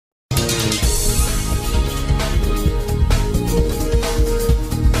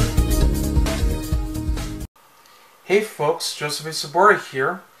Hey folks, Joseph A. Sobora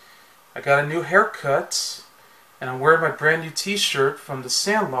here. I got a new haircut, and I'm wearing my brand new t-shirt from the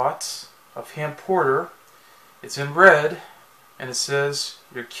Sandlot of Ham Porter. It's in red, and it says,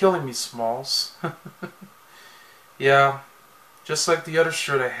 "You're killing me, Smalls." Yeah, just like the other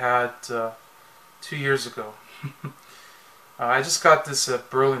shirt I had 2 years ago. I just got this at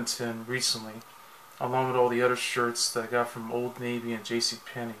Burlington recently, along with all the other shirts that I got from Old Navy and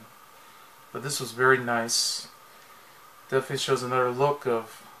JCPenney. But this was very nice. Definitely shows another look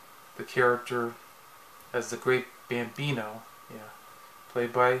of the character as the Great Bambino,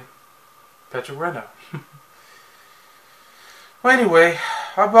 played by Petrarena. Well, anyway,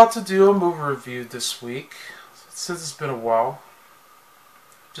 I'm about to do a movie review this week, since it's been a while.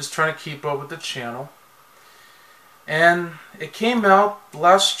 Just trying to keep up with the channel. And it came out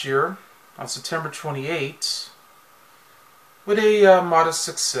last year on September 28th with a modest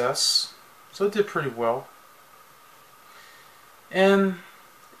success, so it did pretty well. And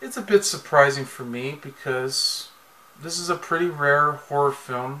it's a bit surprising for me because this is a pretty rare horror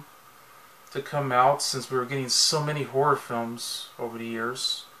film to come out, since we were getting so many horror films over the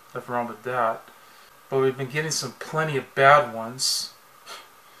years. Nothing wrong with that. But we've been getting plenty of bad ones.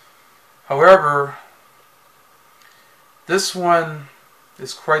 However, this one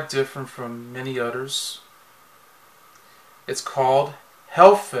is quite different from many others. It's called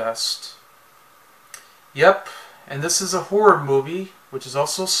Hellfest. Yep. And this is a horror movie, which is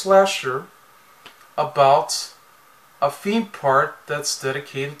also a slasher, about a theme park that's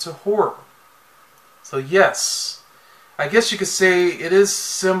dedicated to horror. So yes, I guess you could say it is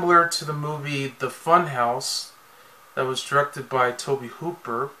similar to the movie The Funhouse that was directed by Tobe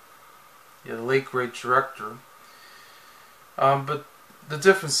Hooper, the late great director. But the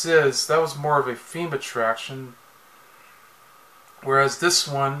difference is that was more of a theme attraction, whereas this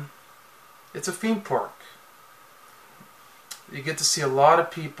one, it's a theme park. You get to see a lot of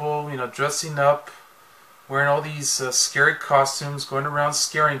people, dressing up, wearing all these scary costumes, going around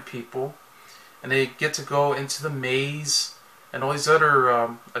scaring people. And they get to go into the maze and all these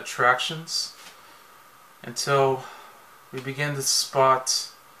other attractions until we begin to spot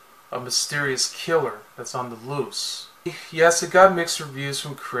a mysterious killer that's on the loose. Yes, it got mixed reviews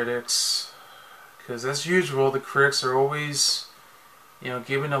from critics, because as usual, the critics are always,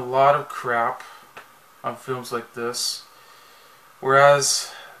 giving a lot of crap on films like this.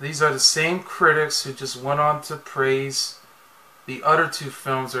 Whereas these are the same critics who just went on to praise the other two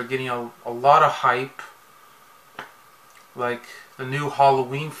films that are getting a lot of hype, like the new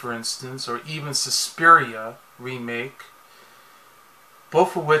Halloween, for instance, or even Suspiria remake,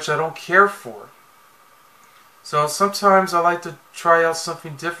 both of which I don't care for. So sometimes I like to try out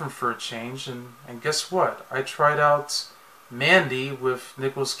something different for a change, and guess what? I tried out Mandy with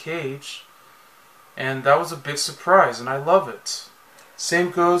Nicolas Cage, and that was a big surprise, and I love it.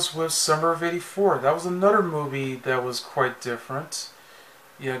 Same goes with Summer of '84. That was another movie that was quite different,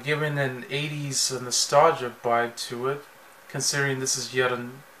 giving an 80s nostalgia vibe to it, considering this is yet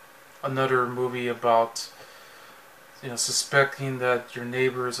another movie about, suspecting that your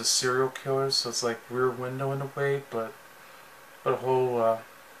neighbor is a serial killer. So it's like Rear Window in a way, but a whole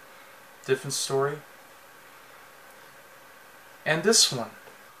different story. And this one,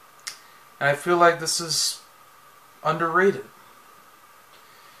 and I feel like this is underrated.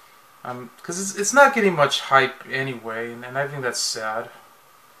 Because it's not getting much hype anyway, and I think that's sad.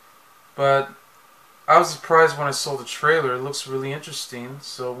 But I was surprised when I saw the trailer. It looks really interesting.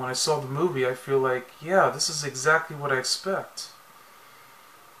 So when I saw the movie, I feel like, yeah, this is exactly what I expect.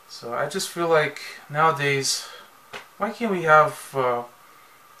 So I just feel like nowadays, why can't we have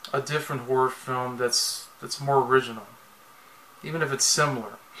a different horror film that's more original, even if it's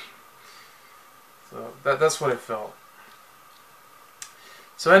similar? So that's what I felt.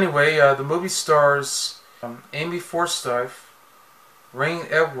 So anyway, the movie stars Amy Forsyth, Rain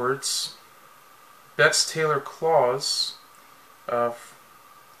Edwards, Bex Taylor-Klaus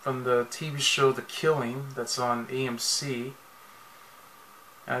from the TV show The Killing that's on AMC.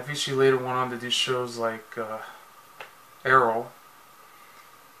 And I think she later went on to do shows like Arrow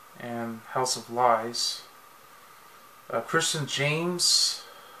and House of Lies. Christian James,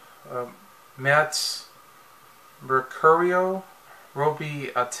 Matt Mercurio,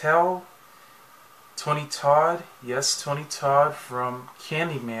 Roby, Attal, Tony Todd, yes, Tony Todd from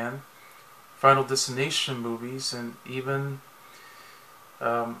Candyman, Final Destination movies, and even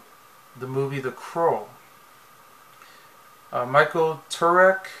the movie The Crow. Michael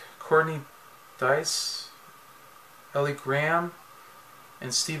Tourek, Courtney Dietz, Ellie Graham,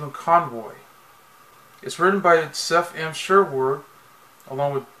 and Stephen Conroy. It's written by Seth and Sherwood,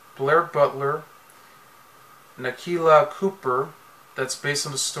 along with Blair, Butler, an Akela Cooper that's based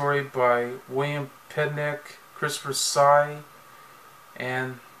on a story by William Penick, Christopher Sy,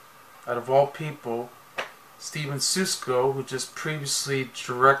 and, out of all people, Steven Susco, who just previously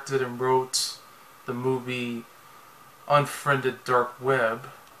directed and wrote the movie Unfriended Dark Web,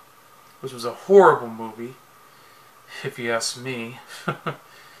 which was a horrible movie, if you ask me. But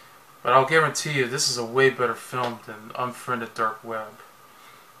I'll guarantee you this is a way better film than Unfriended Dark Web.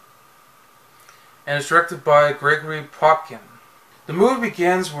 And it's directed by Gregory Plotkin. The movie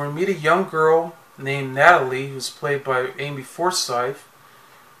begins when we meet a young girl named Natalie, who's played by Amy Forsyth,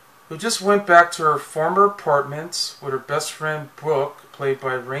 who just went back to her former apartment with her best friend Brooke, played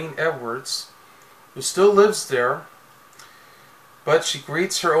by Rain Edwards, who still lives there. But she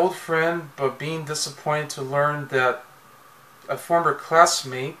greets her old friend, but being disappointed to learn that a former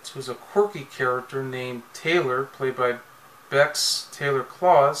classmate, who's a quirky character named Taylor, played by Beck's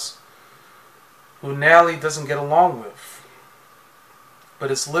Taylor-Klaus, who Natalie doesn't get along with, but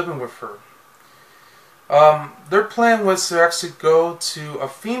is living with her. Their plan was to actually go to a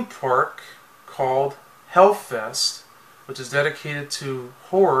theme park called Hellfest, which is dedicated to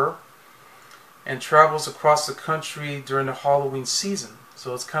horror and travels across the country during the Halloween season.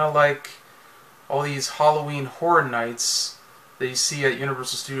 So it's kind of like all these Halloween horror nights that you see at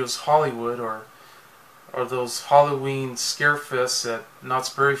Universal Studios Hollywood, or those Halloween scare fests at Knott's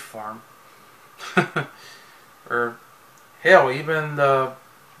Berry Farm. Or hell, even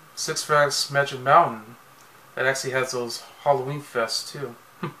Six Flags Magic Mountain, that actually has those Halloween fests too.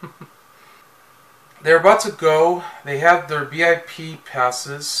 They're about to go. They have their VIP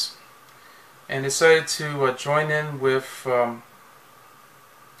passes and decided to join in with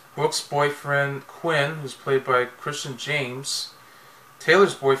Brooke's boyfriend Quinn, who's played by Christian James,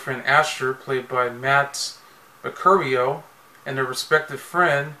 Taylor's boyfriend Asher, played by Matt Mercurio, and their respective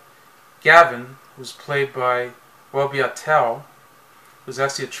friend Gavin, who's played by Roby Attal, who's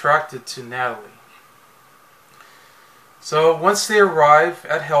actually attracted to Natalie. So once they arrive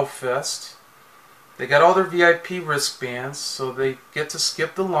at Hellfest, they got all their VIP wristbands, so they get to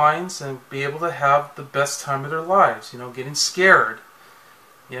skip the lines and be able to have the best time of their lives, you know, getting scared.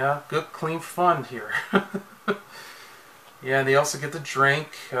 Yeah, good clean fun here. Yeah, and they also get to drink.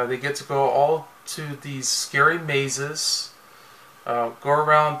 They get to go all to these scary mazes, go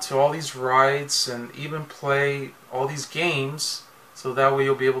around to all these rides, and even play all these games, so that way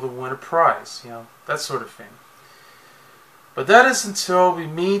you'll be able to win a prize, you know, that sort of thing. But that is until we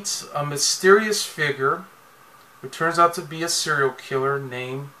meet a mysterious figure who turns out to be a serial killer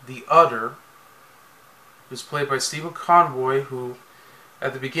named the Udder, who's played by Stephen Conroy, who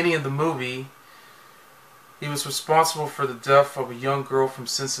at the beginning of the movie, he was responsible for the death of a young girl from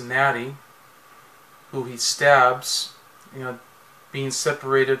Cincinnati, who he stabs, you know, being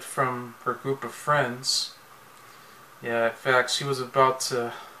separated from her group of friends. Yeah, in fact, she was about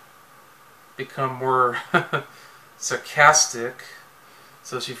to become more sarcastic,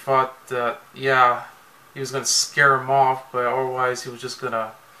 so she thought that, yeah, he was going to scare him off, but otherwise he was just going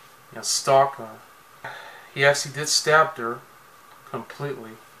to, you know, stalk her. He actually did stab her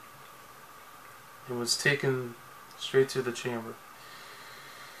completely. It was taken straight to the chamber.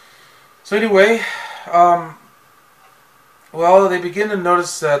 So anyway, well, they begin to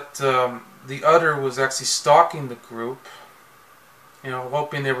notice that the Udder was actually stalking the group, you know,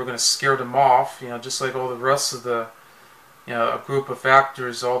 hoping they were going to scare them off, you know, just like all the rest of the, you know, a group of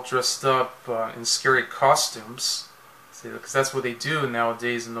actors all dressed up in scary costumes. See, because that's what they do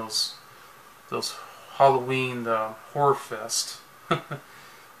nowadays in those Halloween horror fest.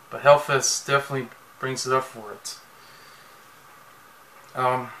 But Hellfest definitely brings it up for it.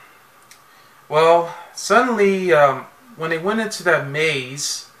 Well, suddenly, when they went into that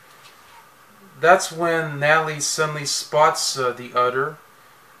maze, that's when Natalie suddenly spots the Udder,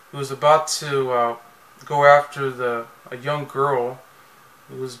 who was about to go after a young girl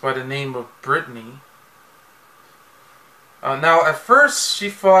who was by the name of Brittany. Now, at first, she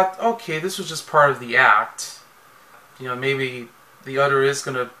thought, okay, this was just part of the act. You know, maybe the Udder is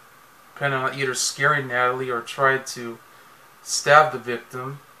going to depend on either scaring Natalie or try to stab the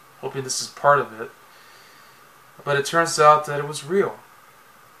victim, hoping this is part of it. But it turns out that it was real.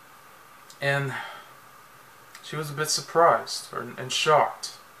 And she was a bit surprised and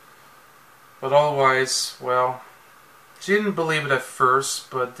shocked. But otherwise, well, she didn't believe it at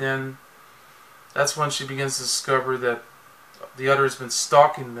first, but then that's when she begins to discover that the Udder has been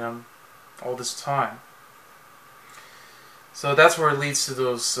stalking them all this time. So that's where it leads to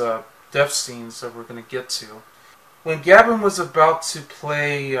those death scenes that we're going to get to. When Gavin was about to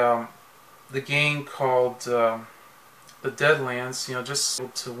play the game called the Deadlands, you know, just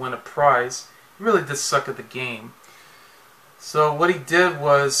to win a prize, really did suck at the game. So what he did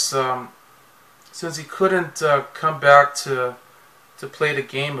was, since he couldn't come back to play the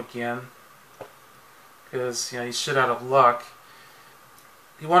game again, because he's shit out of luck,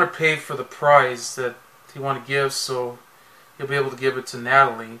 he wanted to pay for the prize that he wanted to give, so he'll be able to give it to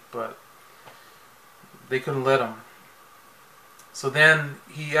Natalie, but they couldn't let him. So then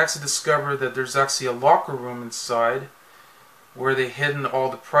he actually discovered that there's actually a locker room inside where they hidden all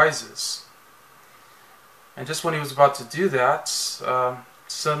the prizes. And just when he was about to do that,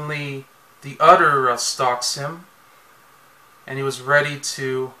 suddenly the Udder stalks him, and he was ready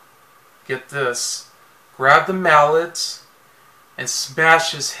to, get this, grab the mallet and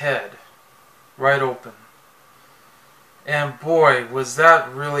smash his head right open. And boy, was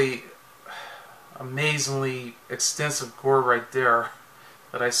that really amazingly extensive gore right there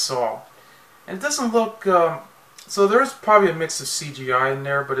that I saw. And it doesn't look, so there's probably a mix of CGI in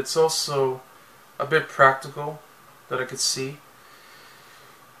there, but it's also a bit practical that I could see.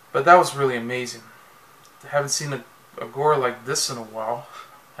 But that was really amazing. I haven't seen a gore like this in a while.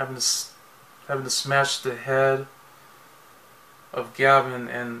 Having to smash the head of Gavin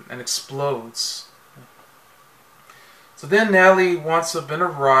and explodes. So then Natalie wants up in a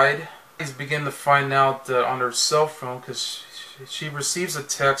ride. He's beginning to find out that on her cell phone, because she receives a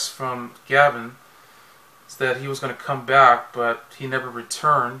text from Gavin that he was going to come back, but he never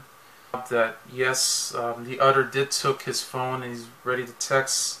returned. That yes, the Udder did took his phone and he's ready to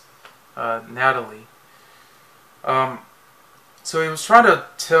text Natalie. So he was trying to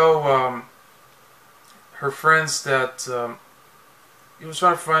tell her friends that he was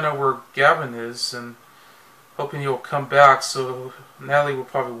trying to find out where Gavin is and hoping he'll come back, so Natalie will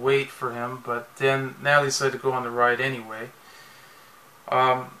probably wait for him, but then Natalie decided to go on the ride anyway.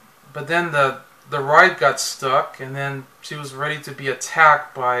 But then the ride got stuck, and then she was ready to be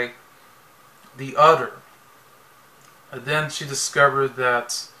attacked by the Udder. And then she discovered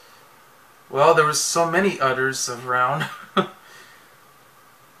that, well, there was so many Udders around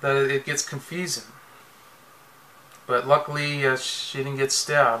that it gets confusing. But luckily she didn't get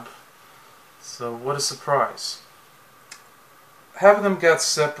stabbed. So what a surprise. Having them got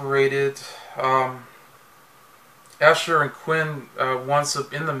separated, Asher and Quinn winds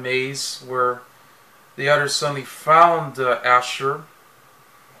up in the maze where the Udder suddenly found Asher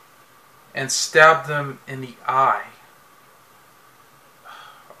and stabbed him in the eye.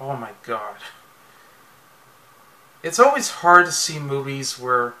 Oh my god. It's always hard to see movies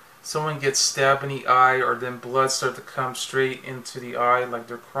where someone gets stabbed in the eye or then blood starts to come straight into the eye like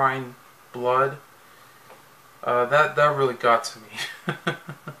they're crying blood. That really got to me.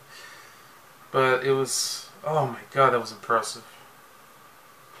 But it was, oh my god, that was impressive.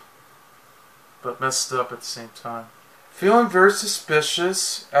 But messed up at the same time. Feeling very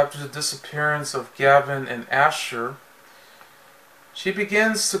suspicious after the disappearance of Gavin and Asher, she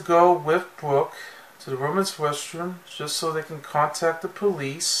begins to go with Brooke to the women's restroom just so they can contact the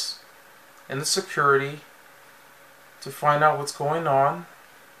police and the security to find out what's going on.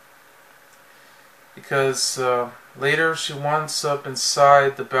 Because later she winds up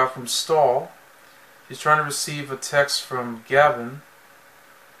inside the bathroom stall. She's trying to receive a text from Gavin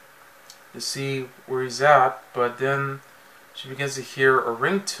to see where he's at, but then she begins to hear a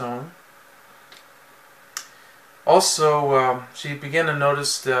ringtone. Also, she began to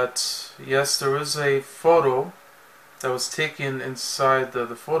notice that, yes, there was a photo that was taken inside the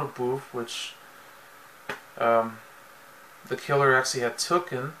photo booth, which the killer actually had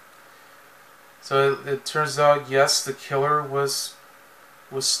taken. So it turns out, yes, the killer was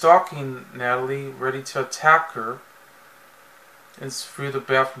stalking Natalie, ready to attack her through the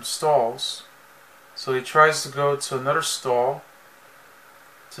bathroom stalls. So he tries to go to another stall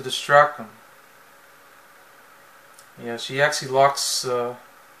to distract him. Yeah, she actually locks the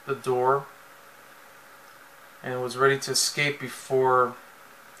door and was ready to escape before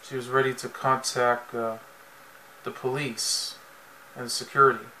she was ready to contact the police and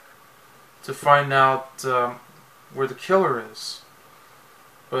security to find out where the killer is.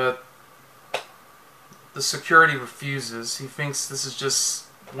 But the security refuses. He thinks this is just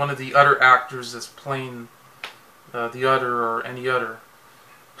one of the other actors that's playing the Udder or any other.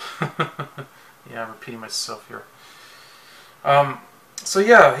 Yeah, I'm repeating myself here. So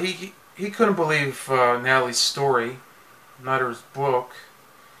yeah, he couldn't believe Natalie's story, neither his book.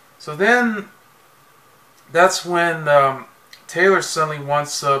 So then, that's when Taylor suddenly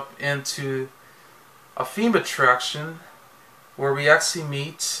winds up into a theme attraction where we actually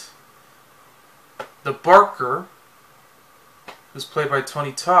meet the Barker, who's played by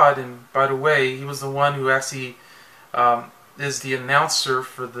Todd, and by the way, he was the one who actually is the announcer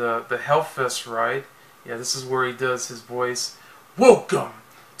for the Hellfest ride. Yeah, this is where he does his voice. Welcome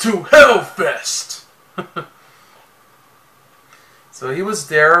to Hellfest! So he was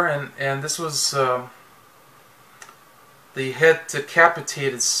there, and this was the head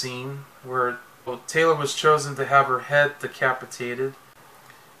decapitated scene where Taylor was chosen to have her head decapitated,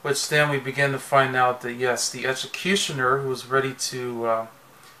 which then we begin to find out that yes, the executioner who was ready to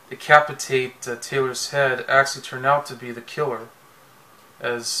decapitate Taylor's head actually turned out to be the killer,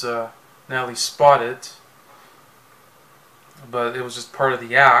 as Natalie spotted. But it was just part of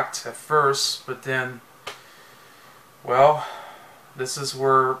the act at first, but then, well, this is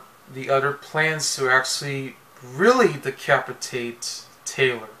where the other plans to actually really decapitate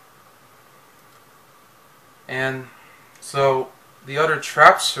Taylor. And so the other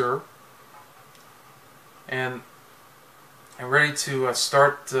traps her and ready to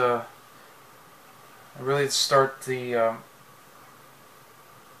start the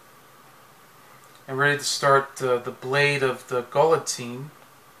blade of the guillotine,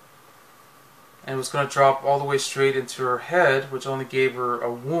 and it was going to drop all the way straight into her head, which only gave her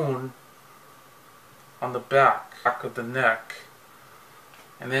a wound on the back of the neck.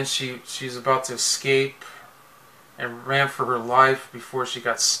 And then she's about to escape and ran for her life before she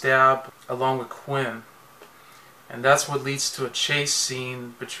got stabbed along with Quinn. And that's what leads to a chase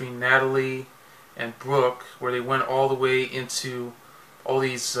scene between Natalie and Brooke, where they went all the way into all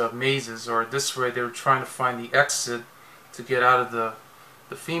these mazes, or this way they were trying to find the exit to get out of the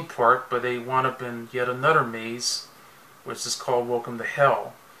theme park, but they wound up in yet another maze, which is called Welcome to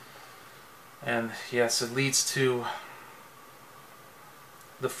Hell. And yes, it leads to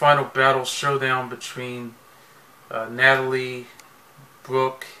the final battle showdown between Natalie,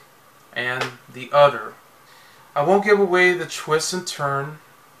 Brooke, and the other. I won't give away the twist and turn,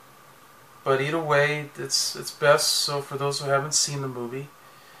 but either way, it's best. So for those who haven't seen the movie,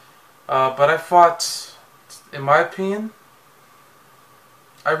 but I thought, in my opinion,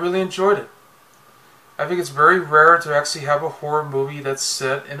 I really enjoyed it. I think it's very rare to actually have a horror movie that's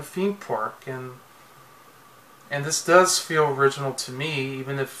set in a theme park, and this does feel original to me,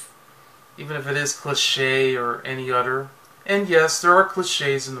 even if it is cliche or any other. And yes, there are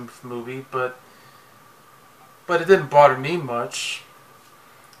cliches in the movie, but it didn't bother me much.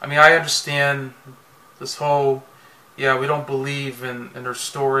 I mean, I understand this whole, yeah, we don't believe in her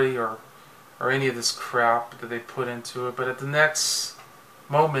story or any of this crap that they put into it, but at the next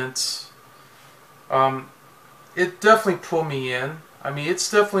moment, it definitely pulled me in. I mean,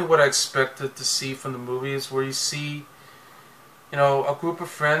 it's definitely what I expected to see from the movies, where you see, you know, a group of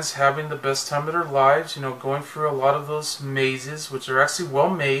friends having the best time of their lives, you know, going through a lot of those mazes, which are actually well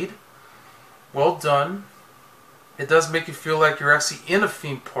made, well done. It does make you feel like you're actually in a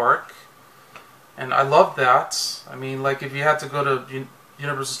theme park, and I love that. I mean, like if you had to go to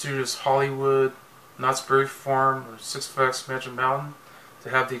Universal Studios Hollywood, Knott's Berry Farm, or Six Flags Magic Mountain to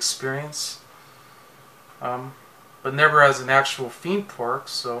have the experience, but never as an actual theme park.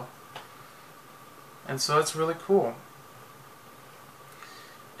 So it's really cool.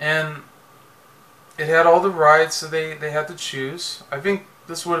 And it had all the rides that they had to choose. I think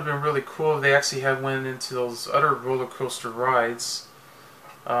this would have been really cool if they actually had went into those other roller coaster rides.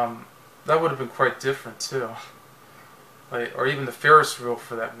 That would have been quite different too, like, or even the Ferris wheel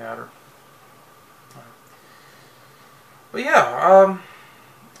for that matter. But yeah,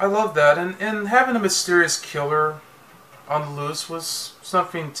 I love that, and having a mysterious killer on the loose was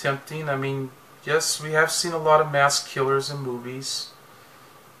something tempting. I mean, yes, we have seen a lot of mass killers in movies.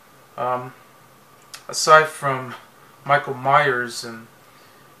 Aside from Michael Myers and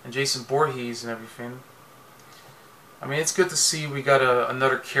Jason Voorhees and everything. I mean, it's good to see we got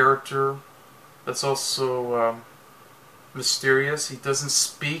another character that's also mysterious. He doesn't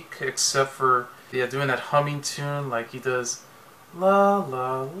speak except for doing that humming tune, like he does la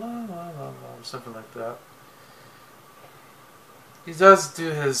la la la la la, or something like that. He does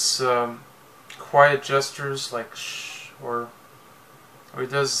do his quiet gestures, like shh, or he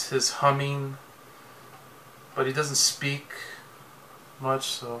does his humming, but he doesn't speak much,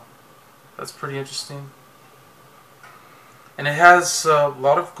 so that's pretty interesting. And it has a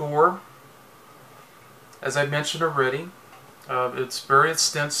lot of gore, as I mentioned already. It's very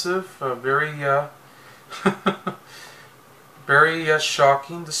extensive, very very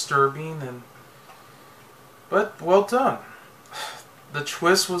shocking, disturbing, but well done. The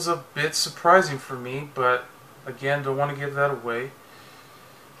twist was a bit surprising for me, but again, don't want to give that away.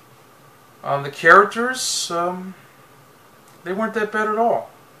 The characters, they weren't that bad at all.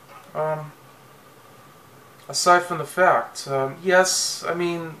 Aside from the fact, yes, I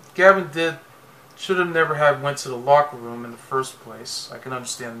mean, Gavin did should have never have went to the locker room in the first place. I can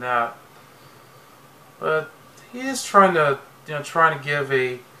understand that. But he is trying to, give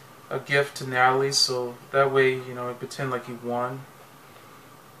a gift to Natalie, so that way, he pretend like he won.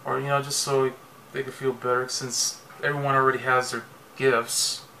 Or, just so they could feel better, since everyone already has their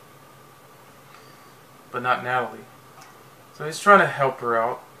gifts. But not Natalie. So he's trying to help her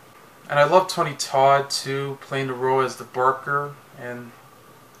out. And I love Tony Todd, too, playing the role as the barker. And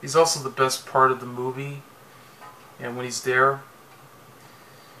he's also the best part of the movie. And when he's there.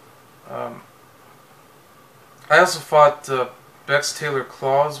 I also thought Beck's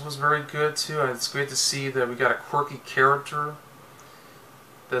Taylor-Klaus was very good, too. And it's great to see that we got a quirky character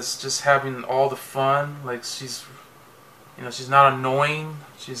that's just having all the fun. Like, she's not annoying.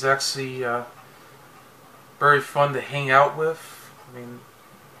 She's actually very fun to hang out with. I mean,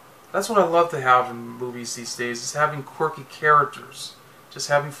 that's what I love to have in movies these days, is having quirky characters. Just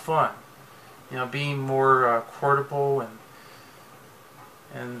having fun. Being more quotable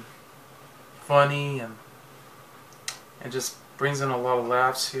and funny and just brings in a lot of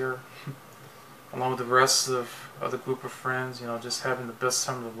laughs here. Along with the rest of the group of friends, just having the best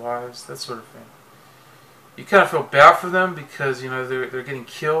time of their lives, that sort of thing. You kind of feel bad for them because, they're getting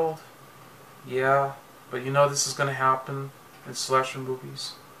killed. Yeah, but this is going to happen in slasher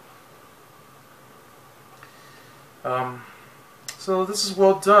movies. So this is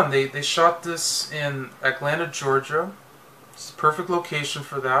well done. They shot this in Atlanta, Georgia. It's the perfect location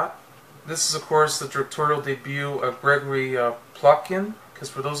for that. This is, of course, the directorial debut of Gregory Plotkin, because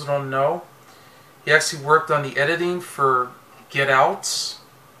for those who don't know, he actually worked on the editing for Get Out.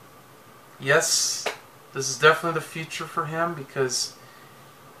 Yes, this is definitely the future for him, because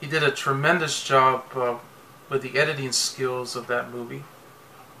he did a tremendous job with the editing skills of that movie.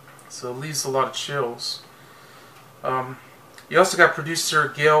 So it leaves a lot of chills. You also got producer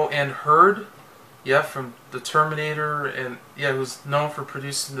Gail Ann Hurd, from the Terminator, and who's known for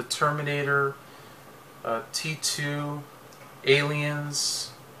producing the Terminator, T2,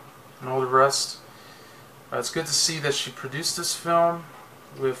 Aliens, and all the rest. It's good to see that she produced this film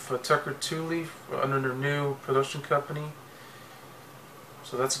with Tucker Tooley under their new production company.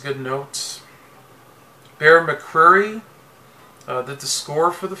 So that's a good note. Blair Mercurio did the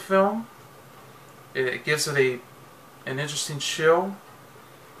score for the film. It gives it an interesting chill.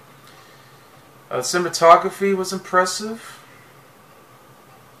 Cinematography was impressive.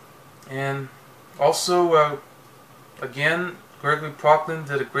 And also, again, Gregory Plotkin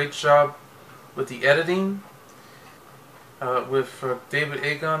did a great job with the editing, with David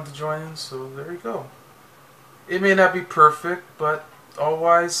Agon to join in, so there you go. It may not be perfect, but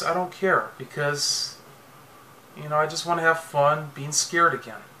otherwise I don't care, because I just want to have fun being scared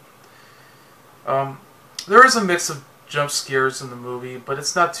again. There is a mix of jump scares in the movie, but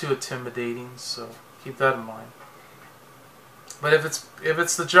it's not too intimidating, so keep that in mind. But if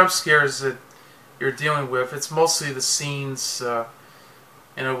it's the jump scares that you're dealing with, it's mostly the scenes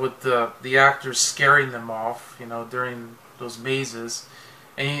with the actors scaring them off, during those mazes.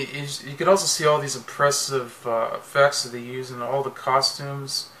 And you can also see all these impressive effects that they use in all the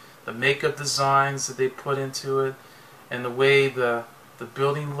costumes, the makeup designs that they put into it, and the way the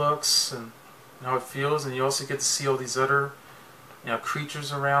building looks and how it feels. And you also get to see all these other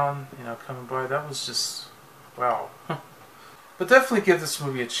creatures around coming by. That was just wow. But definitely give this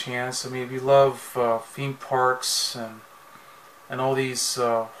movie a chance. I mean, if you love theme parks and all these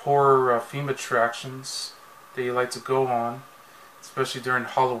horror theme attractions that you like to go on, especially during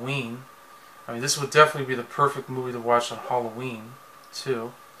Halloween. I mean, this would definitely be the perfect movie to watch on Halloween,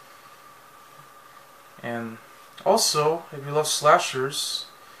 too. And also, if you love slashers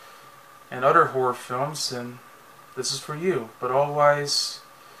and other horror films, then this is for you. But otherwise,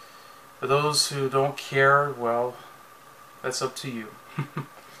 for those who don't care, well, that's up to you.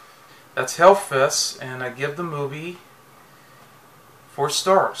 That's Hellfest, and I give the movie 4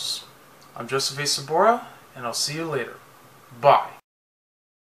 stars. I'm Joseph A. Sobora, and I'll see you later. Bye.